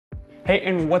Hey,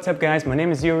 and what's up guys, my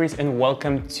name is Jurijs and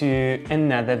welcome to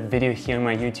another video here on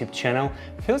my YouTube channel.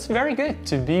 Feels very good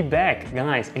to be back,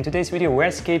 guys. In today's video we're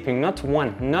escaping not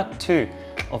one, not two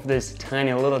of these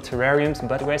tiny little terrariums,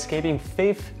 but we're escaping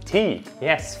 50.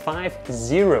 Yes,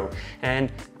 50. And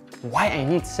why I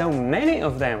need so many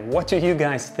of them? What do you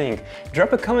guys think?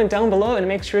 Drop a comment down below and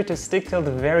make sure to stick till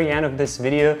the very end of this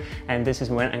video, and this is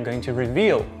when I'm going to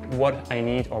reveal what I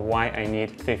need or why I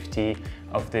need 50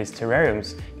 of these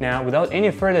terrariums. Now, without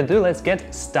any further ado, let's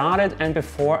get started. And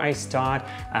before I start,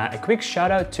 a quick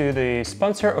shout out to the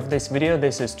sponsor of this video.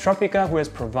 This is Tropica, who has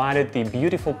provided the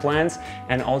beautiful plants,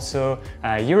 and also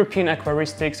European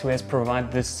Aquaristics, who has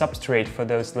provided this substrate for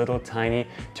those little tiny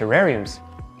terrariums.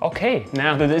 Okay,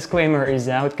 now the disclaimer is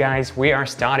out, guys. We are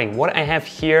starting. What I have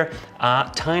here are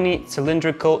tiny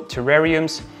cylindrical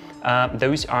terrariums.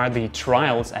 Those are the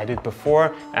trials I did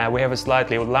before. We have a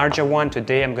slightly larger one.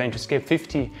 Today I'm going to escape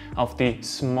 50 of the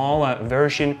smaller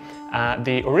version.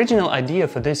 The original idea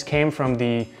for this came from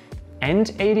the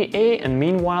End ADA, and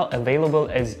meanwhile available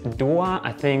as DOOA,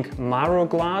 I think Maro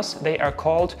glass they are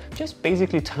called. Just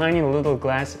basically tiny little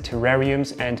glass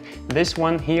terrariums, and this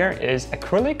one here is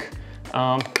acrylic.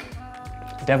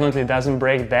 Definitely doesn't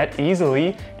break that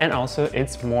easily, and also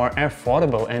it's more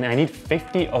affordable, and I need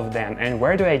 50 of them. And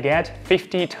where do I get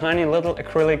 50 tiny little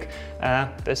acrylic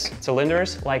this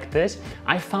cylinders like this?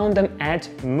 I found them at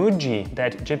Muji,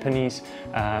 that Japanese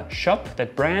shop,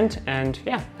 that brand, and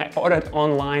yeah, I ordered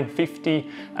online 50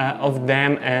 of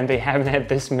them, and they haven't had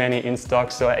this many in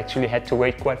stock, so I actually had to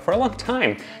wait quite for a long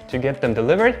time to get them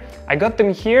delivered. I got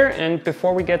them here, and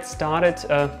before we get started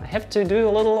I have to do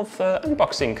a little of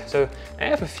unboxing. So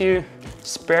I have a few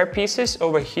spare pieces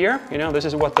over here. You know, this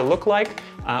is what they look like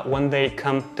when they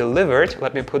come delivered.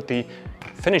 Let me put the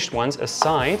finished ones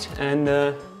aside and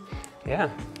yeah,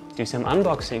 do some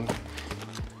unboxing.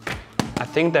 I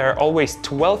think there are always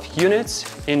 12 units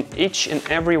in each and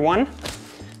every one,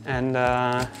 and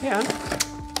yeah,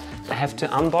 I have to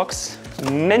unbox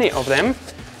many of them.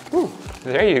 Ooh,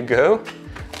 there you go,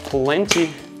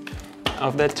 plenty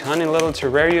of that tiny little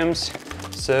terrariums.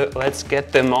 So let's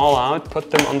get them all out,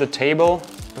 put them on the table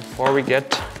before we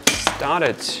get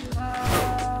started.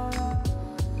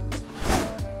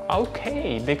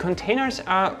 Okay, the containers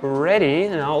are ready.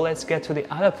 Now let's get to the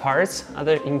other parts,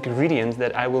 other ingredients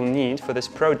that I will need for this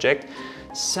project.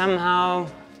 Somehow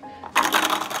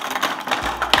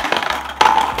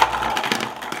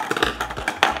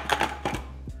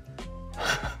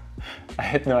I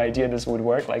had no idea this would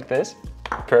work like this.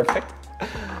 Perfect.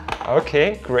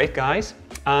 Okay, great guys.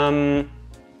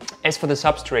 As for the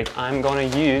substrate, I'm gonna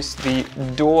use the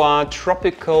DOOA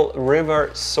Tropical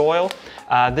River Soil.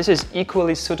 This is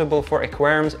equally suitable for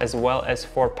aquariums as well as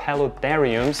for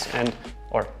paludariums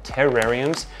or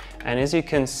terrariums. And as you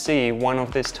can see, one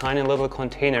of these tiny little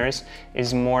containers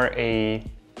is more a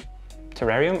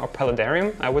terrarium or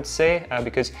paludarium, I would say,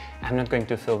 because I'm not going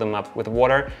to fill them up with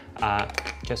water.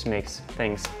 Just makes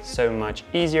things so much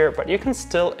easier, but you can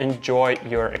still enjoy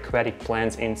your aquatic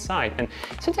plants inside. And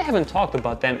since I haven't talked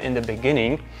about them in the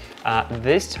beginning,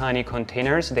 these tiny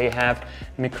containers, they have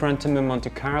Micranthemum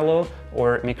Montecarlo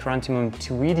or Micranthemum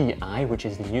tweedii, which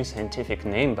is the new scientific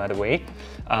name, by the way,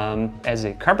 as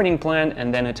a carpeting plant,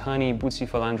 and then a tiny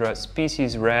Bucephalandra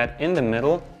species red in the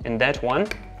middle in that one.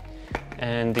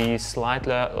 And the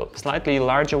slightly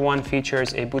larger one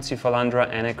features a Bucephalandra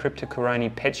and a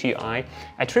Cryptocoryne petchii.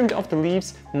 I trimmed off the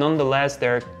leaves, nonetheless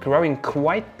they're growing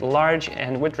quite large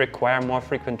and would require more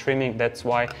frequent trimming. That's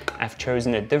why I've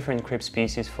chosen a different crypt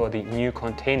species for the new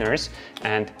containers,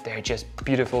 and they're just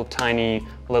beautiful tiny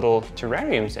little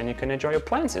terrariums, and you can enjoy your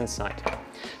plants inside.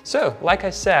 So, like I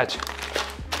said,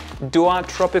 DOOA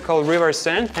Tropical River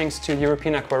Sand, thanks to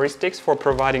European Aquaristics for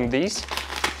providing these.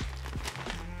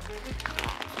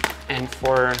 And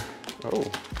for,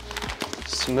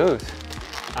 smooth,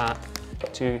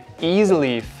 to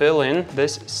easily fill in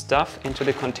this stuff into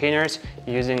the containers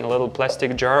using a little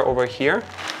plastic jar over here.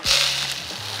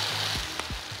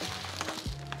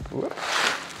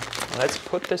 Let's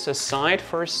put this aside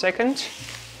for a second.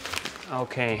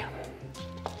 Okay,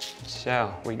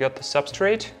 so we got the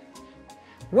substrate.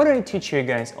 What do I teach you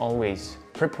guys always?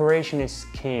 Preparation is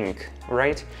king,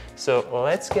 right? So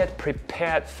let's get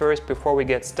prepared first before we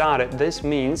get started. This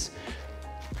means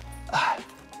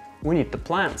we need the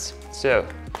plants. So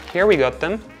here we got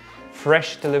them,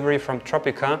 fresh delivery from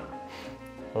Tropica.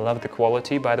 Love the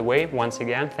quality, by the way. Once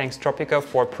again, thanks Tropica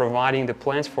for providing the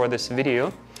plants for this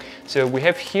video. So we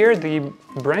have here the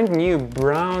brand new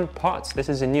brown pots. This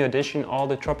is a new addition. All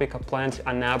the Tropica plants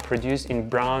are now produced in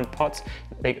brown pots.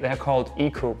 They're called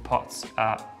eco pots.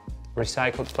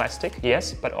 recycled plastic,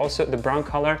 yes, but also the brown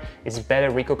color is better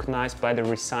recognized by the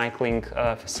recycling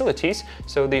facilities.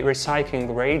 So the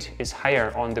recycling rate is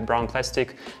higher on the brown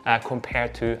plastic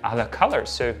compared to other colors.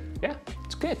 So yeah,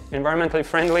 it's good, environmentally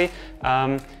friendly.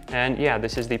 And yeah,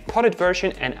 this is the potted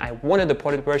version, and I wanted the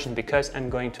potted version because I'm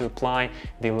going to apply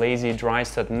the lazy dry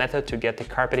stud method to get the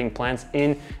carpeting plants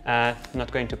in. I'm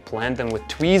not going to plant them with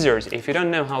tweezers. If you don't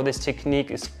know how this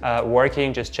technique is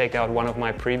working, just check out one of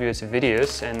my previous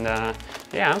videos, and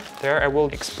yeah, there I will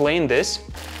explain this.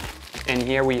 And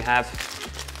here we have,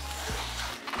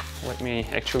 let me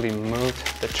actually move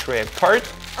the tray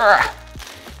apart.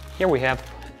 Here we have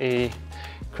a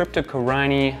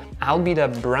Cryptocoryne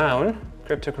albida brown,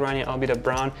 Cryptocoryne albida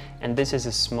brown, and this is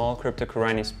a small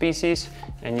Cryptocoryne species,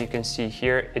 and you can see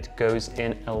here it goes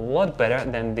in a lot better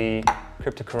than the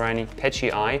Cryptocoryne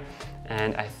petii,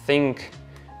 and I think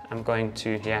I'm going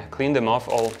to clean them off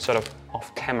all sort of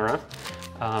off camera.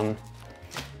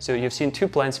 So you've seen two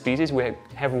plant species, we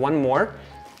have one more.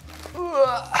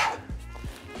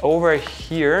 Over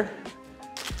here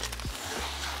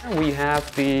we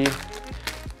have the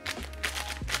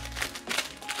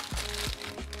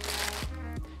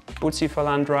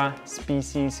Bucephalandra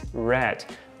species red.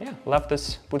 Yeah, love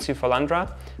this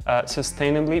Bucephalandra,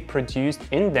 sustainably produced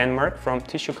in Denmark from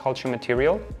tissue culture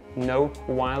material. No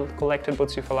wild collected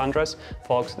Bucephalandras.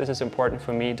 Folks, this is important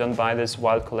for me. Don't buy this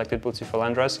wild collected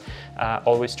Bucephalandras.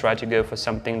 Always try to go for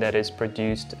something that is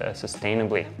produced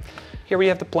sustainably. Here we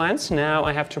have the plants. Now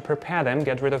I have to prepare them,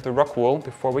 get rid of the rock wool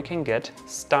before we can get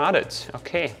started.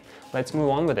 Okay, let's move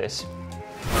on with this.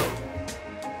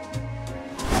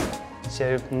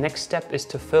 So next step is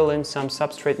to fill in some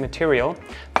substrate material.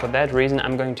 For that reason,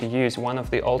 I'm going to use one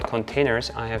of the old containers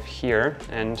I have here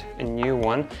and a new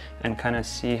one, and kind of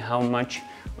see how much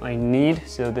I need.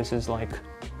 So this is like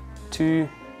two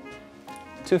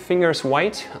fingers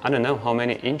wide. I don't know how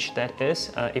many inch that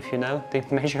is. If you know the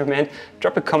measurement,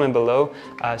 drop a comment below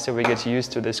so we get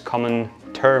used to these common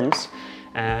terms.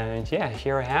 And yeah,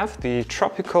 here I have the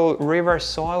tropical river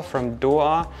soil from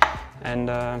DOOA, and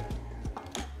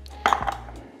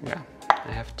yeah,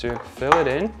 I have to fill it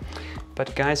in.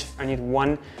 But guys, I need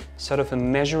one sort of a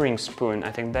measuring spoon.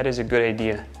 I think that is a good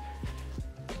idea.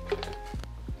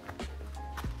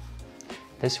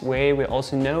 This way we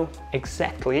also know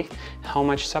exactly how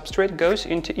much substrate goes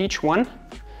into each one.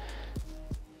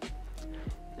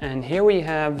 And here we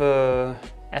have a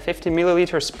 50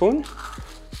 milliliter spoon.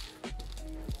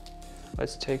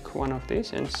 Let's take one of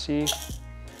these and see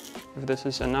if this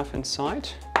is enough inside.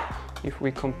 If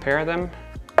we compare them,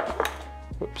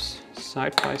 whoops,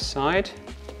 side by side,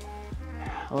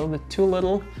 a little bit too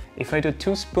little. If I do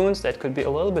 2 spoons, that could be a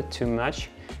little bit too much.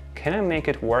 Can I make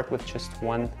it work with just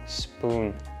 1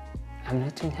 spoon? I'm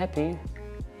not too happy.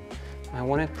 I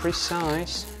want it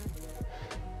precise.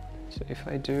 So if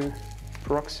I do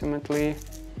approximately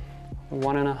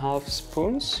 1.5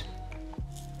 spoons,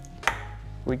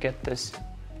 we get this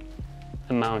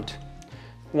amount.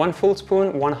 1 full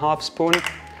spoon, 1/2 spoon.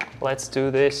 Let's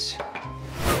do this.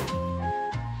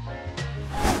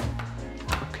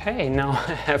 Okay, now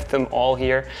I have them all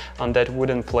here on that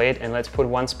wooden plate, and let's put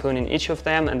 1 spoon in each of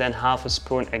them and then 1/2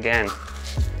 spoon again.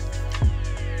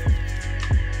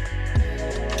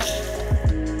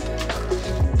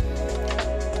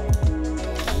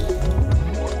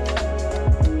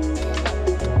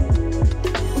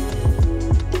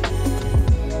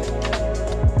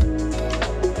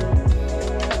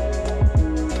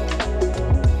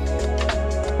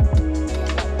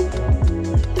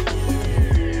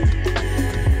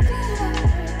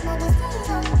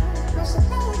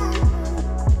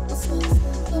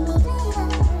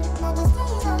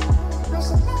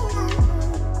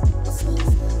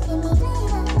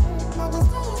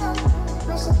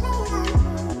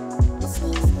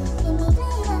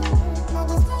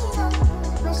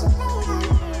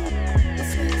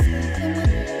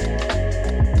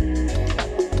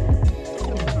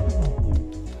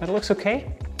 Looks okay,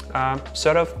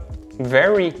 sort of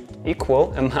very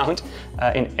equal amount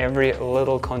in every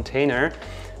little container.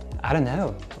 I don't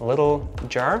know, a little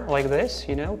jar like this,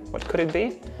 you know, what could it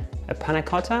be? A panna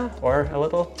cotta or a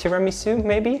little tiramisu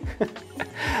maybe?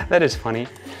 That is funny.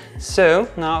 So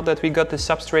now that we got the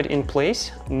substrate in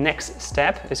place, next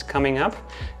step is coming up,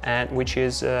 and which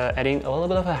is adding a little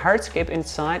bit of a hardscape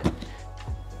inside.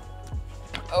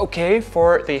 Okay,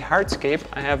 for the hardscape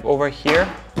I have over here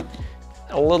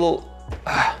a little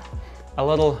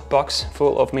box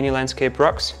full of mini landscape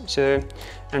rocks. So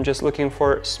I'm just looking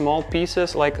for small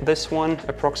pieces like this one,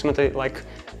 approximately like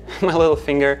my little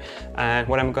finger. And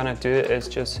what I'm gonna do is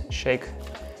just shake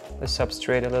the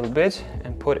substrate a little bit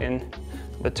and put in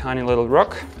the tiny little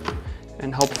rock.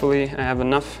 And hopefully I have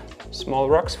enough small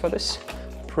rocks for this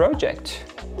project.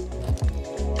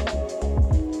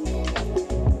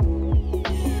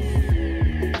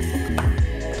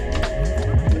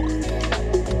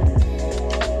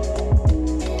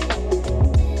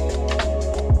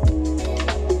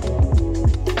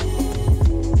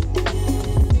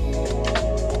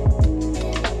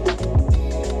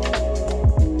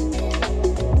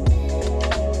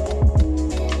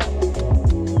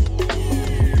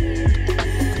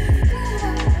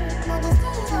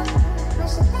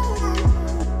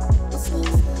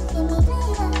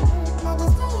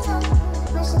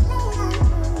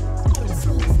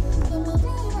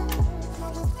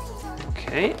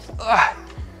 Okay,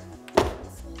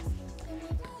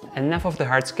 enough of the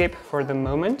hardscape for the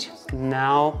moment.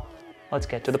 Now let's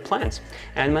get to the plants.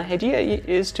 And my idea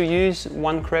is to use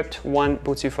one crypt, one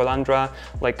Bucephalandra,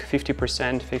 like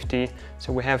 50%, 50.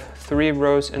 So we have 3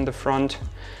 rows in the front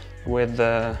with,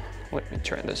 let me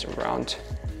turn this around,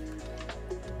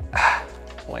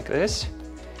 like this.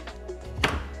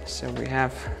 So we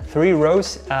have 3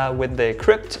 rows with the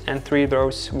crypt and 3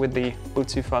 rows with the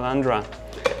Bucephalandra.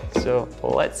 So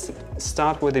let's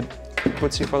start with the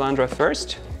Bucephalandra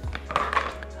first.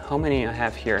 How many I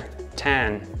have here?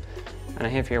 10. And I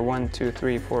have here 1, 2,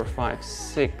 3, 4, 5,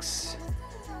 6,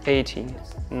 18,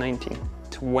 19,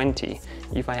 20.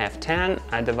 If I have 10,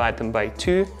 I divide them by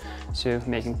 2, so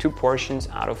making 2 portions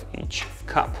out of each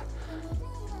cup.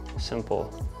 Simple.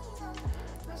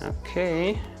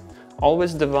 Okay.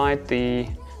 Always divide the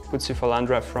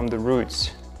Bucephalandra from the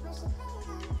roots.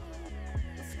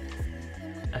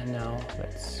 And now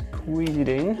let's squeeze it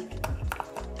in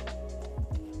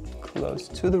close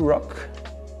to the rock,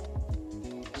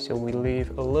 so we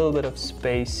leave a little bit of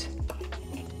space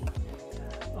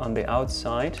on the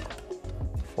outside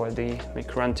for the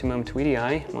Micranthemum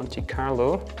tweedii,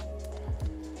 Montecarlo.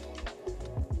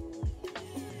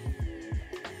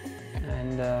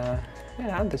 And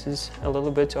yeah, this is a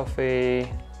little bit of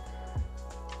a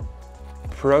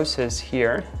process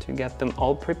here to get them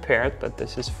all prepared, but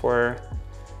this is for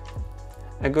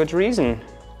a good reason.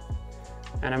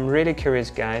 And I'm really curious,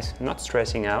 guys, not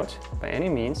stressing out by any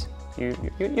means. You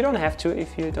don't have to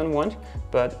if you don't want,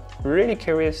 but really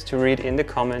curious to read in the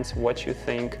comments what you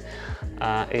think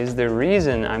is the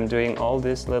reason I'm doing all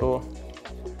these little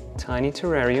tiny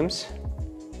terrariums.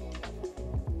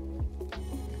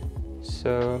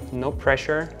 So no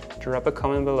pressure, drop a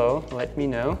comment below, let me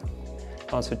know.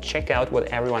 Also check out what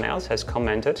everyone else has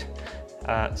commented.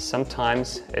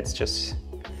 Sometimes it's just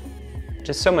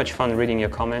so much fun reading your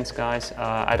comments, guys.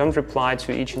 I don't reply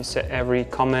to each and every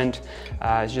comment.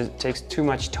 It just takes too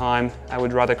much time. I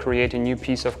would rather create a new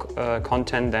piece of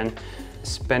content than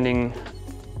spending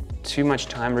too much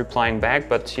time replying back.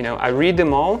 But you know, I read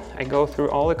them all. I go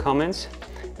through all the comments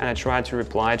and I try to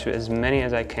reply to as many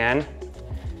as I can.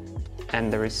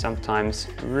 And there is sometimes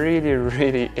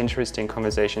really interesting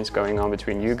conversations going on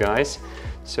between you guys.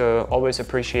 So always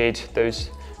appreciate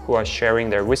those who are sharing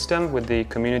their wisdom with the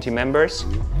community members.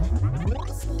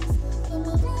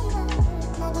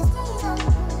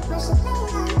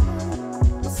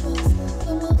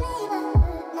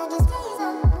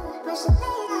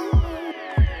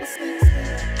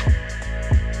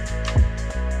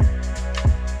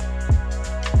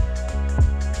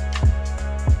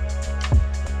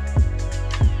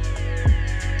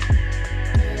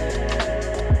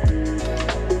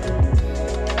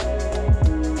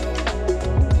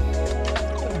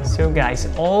 So guys,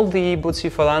 all the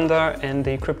Bucephalandra and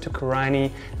the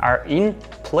Cryptocoryne are in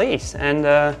place, and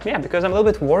yeah, because I'm a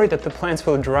little bit worried that the plants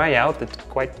will dry out, it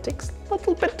quite takes a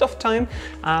little bit of time.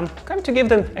 I'm going to give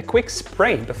them a quick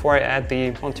spray before I add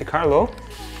the Montecarlo.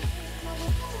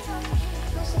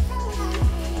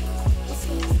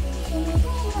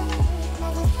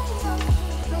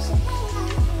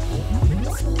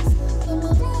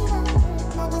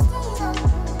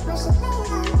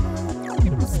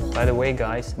 By the way,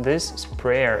 guys, this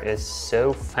sprayer is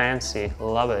so fancy,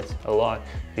 love it a lot.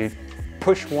 You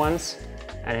push once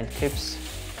and it keeps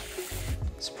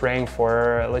spraying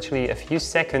for literally a few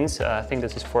seconds. I think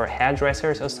this is for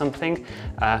hairdressers or something.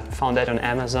 Found that on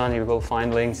Amazon. You will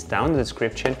find links down in the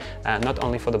description, not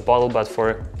only for the bottle but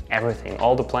for everything.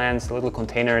 All the plants, the little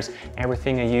containers,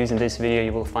 everything I use in this video,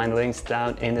 you will find links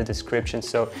down in the description,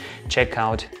 so check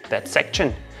out that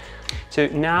section. So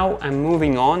now I'm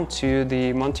moving on to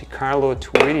the Montecarlo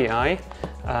tweedii.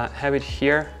 Have it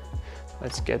here.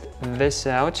 Let's get this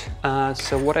out.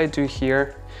 So what I do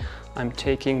here, I'm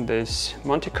taking this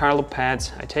Montecarlo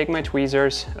pads, I take my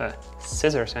tweezers,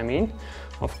 scissors I mean,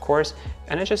 of course,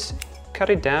 and I just cut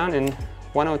it down in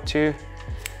 1 or 2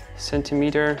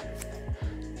 centimeter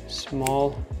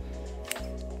small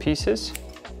pieces.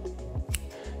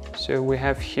 So we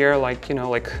have here like, you know,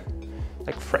 like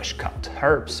fresh cut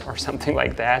herbs or something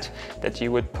like that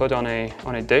you would put on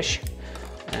a dish.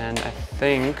 And I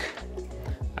think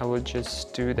I will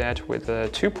just do that with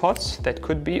 2 pots. That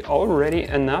could be already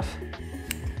enough,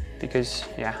 because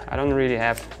yeah, I don't really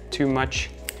have too much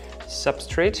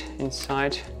substrate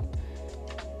inside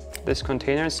this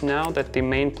containers now that the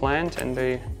main plant and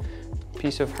the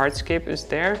piece of hardscape is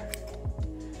there.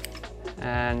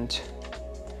 And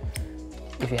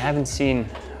if you haven't seen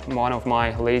one of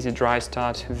my lazy dry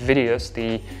start videos,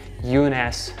 the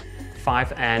UNS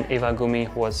 5N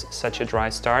Eva-Gummi was such a dry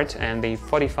start, and the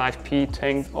 45p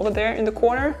tank over there in the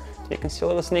corner, you can see a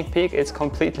little sneak peek, it's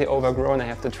completely overgrown. I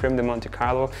have to trim the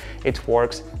Montecarlo. It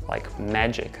works like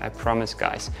magic, I promise,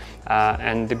 guys.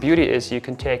 And the beauty is you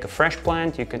can take a fresh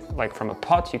plant, you can, like from a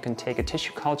pot, you can take a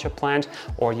tissue culture plant,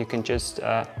 or you can just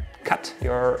cut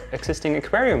your existing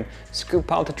aquarium,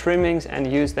 scoop out the trimmings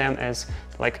and use them as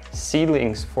like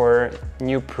seedlings for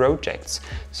new projects.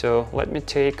 So let me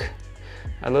take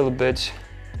a little bit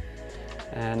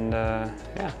and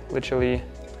yeah, literally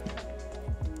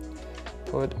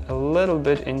put a little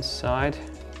bit inside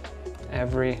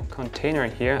every container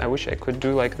here. I wish I could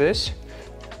do like this.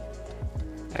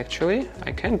 Actually,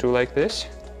 I can do like this.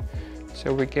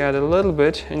 So we get a little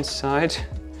bit inside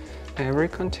every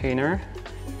container.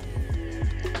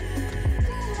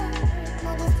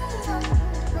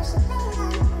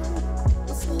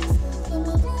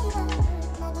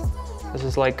 This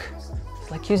is like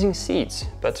using seeds,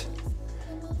 but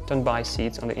don't buy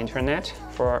seeds on the internet.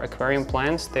 For aquarium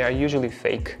plants, they are usually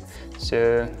fake.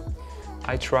 So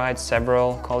I tried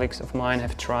several, colleagues of mine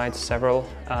have tried several.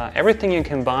 Everything you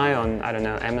can buy on, I don't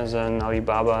know, Amazon,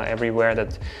 Alibaba, everywhere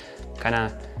that kind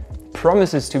of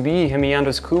promises to be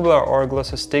Hemianthus cuba or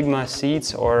Glossostigma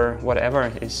seeds or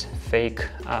whatever is fake.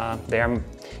 They are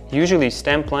usually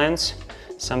stem plants.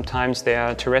 Sometimes they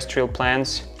are terrestrial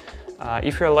plants.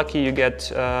 If you're lucky, you get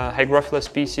Hygrophila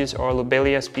species or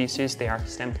Lobelia species. They are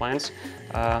stem plants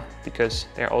because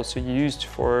they're also used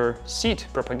for seed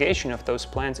propagation of those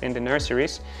plants in the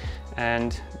nurseries.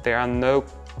 And there are no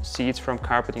seeds from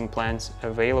carpeting plants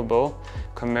available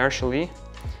commercially.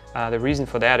 The reason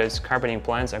for that is carpeting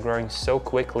plants are growing so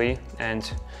quickly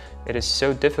and it is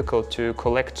so difficult to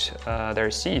collect their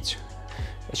seeds.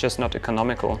 It's just not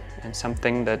economical, and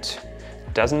something that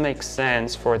doesn't make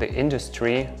sense for the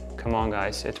industry. Come on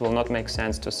guys, it will not make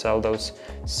sense to sell those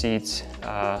seeds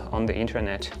on the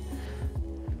internet.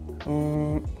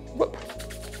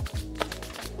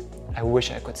 I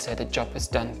wish I could say the job is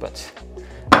done, but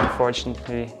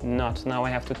unfortunately not. Now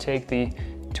I have to take the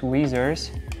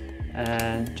tweezers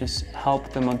and just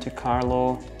help the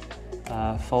Montecarlo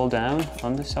fall down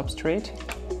on the substrate.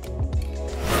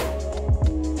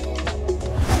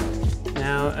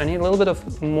 Now I need a little bit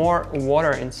of more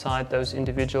water inside those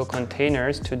individual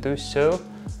containers. To do so,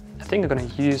 I think I'm gonna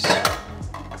use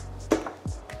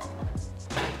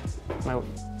my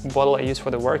bottle I use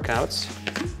for the workouts.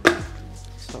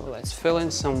 So let's fill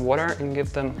in some water and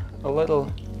give them a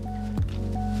little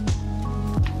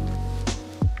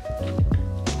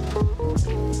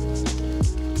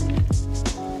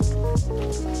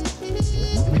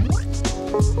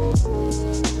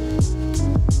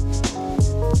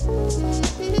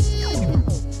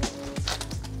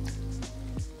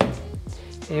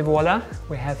Et voila,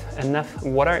 we have enough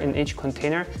water in each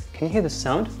container. Can you hear the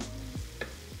sound?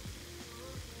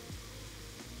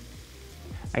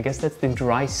 I guess that's the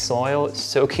dry soil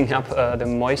soaking up the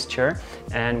moisture.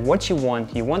 And what you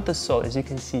want the soil, as you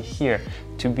can see here,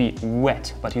 to be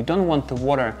wet, but you don't want the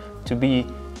water to be,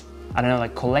 I don't know,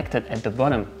 like collected at the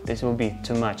bottom. This will be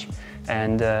too much.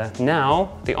 And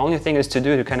now the only thing is to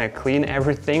do to kind of clean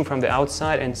everything from the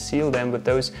outside and seal them with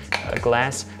those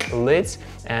glass lids.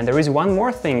 And there is one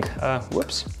more thing,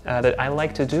 that I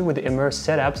like to do with the immersed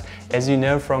setups. As you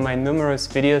know from my numerous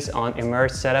videos on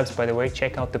immersed setups, by the way,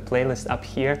 check out the playlist up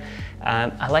here.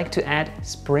 I like to add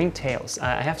springtails.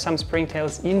 I have some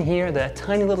springtails in here. They're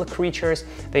tiny little creatures.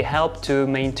 They help to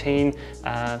maintain,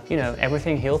 you know,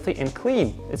 everything healthy and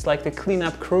clean. It's like the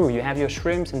cleanup crew. You have your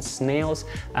shrimps and snails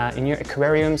in your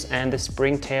aquariums, and the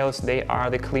springtails, they are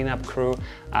the cleanup crew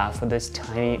for this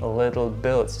tiny little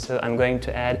builds. So I'm going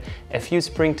to add a few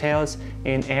springtails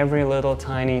in every little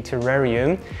tiny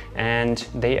terrarium, and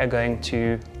they are going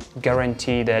to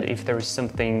guarantee that if there is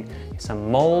something, some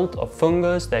mold or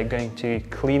fungus, they're going to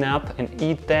clean up and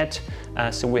eat that.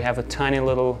 So we have a tiny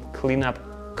little cleanup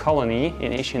colony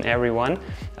in each and every one.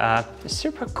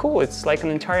 Super cool, it's like an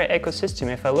entire ecosystem.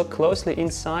 If I look closely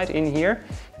inside in here,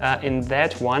 in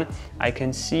that one, I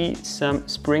can see some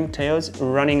springtails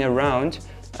running around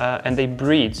and they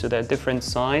breed, so they're different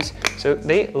size. So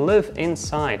they live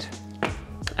inside.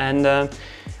 And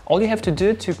all you have to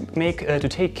do to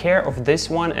take care of this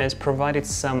one is provide it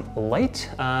some light.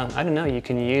 I don't know, you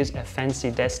can use a fancy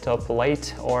desktop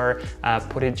light or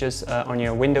put it just on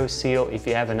your windowsill if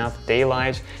you have enough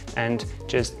daylight, and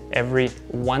just every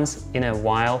once in a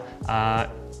while,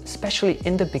 especially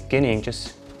in the beginning,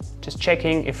 just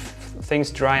checking if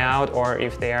things dry out or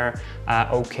if they are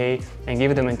okay, and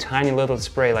give them a tiny little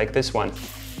spray like this one.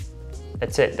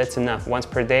 That's it, that's enough, once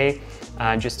per day.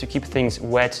 Just to keep things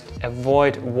wet,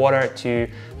 avoid water to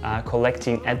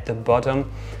collecting at the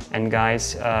bottom. And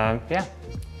guys, yeah,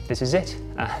 this is it.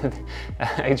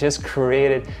 I just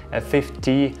created a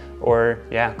 50, or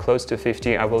yeah, close to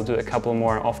 50. I will do a couple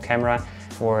more off camera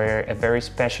for a very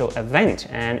special event.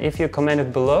 And if you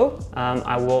commented below,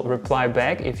 I will reply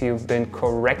back if you've been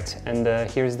correct. And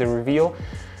here's the reveal.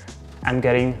 I'm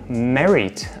getting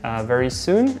married very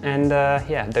soon, and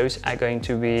yeah, those are going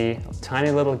to be tiny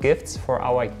little gifts for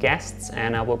our guests,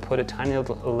 and I will put a tiny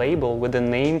little label with the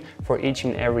name for each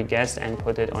and every guest and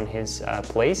put it on his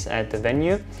place at the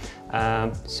venue.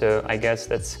 So I guess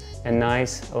that's a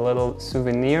nice little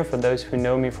souvenir for those who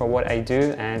know me for what I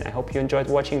do, and I hope you enjoyed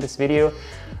watching this video.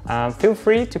 Feel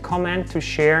free to comment, to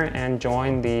share, and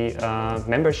join the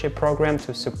membership program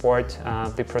to support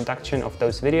the production of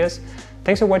those videos.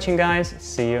 Thanks for watching, guys.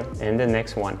 See you in the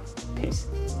next one. Peace.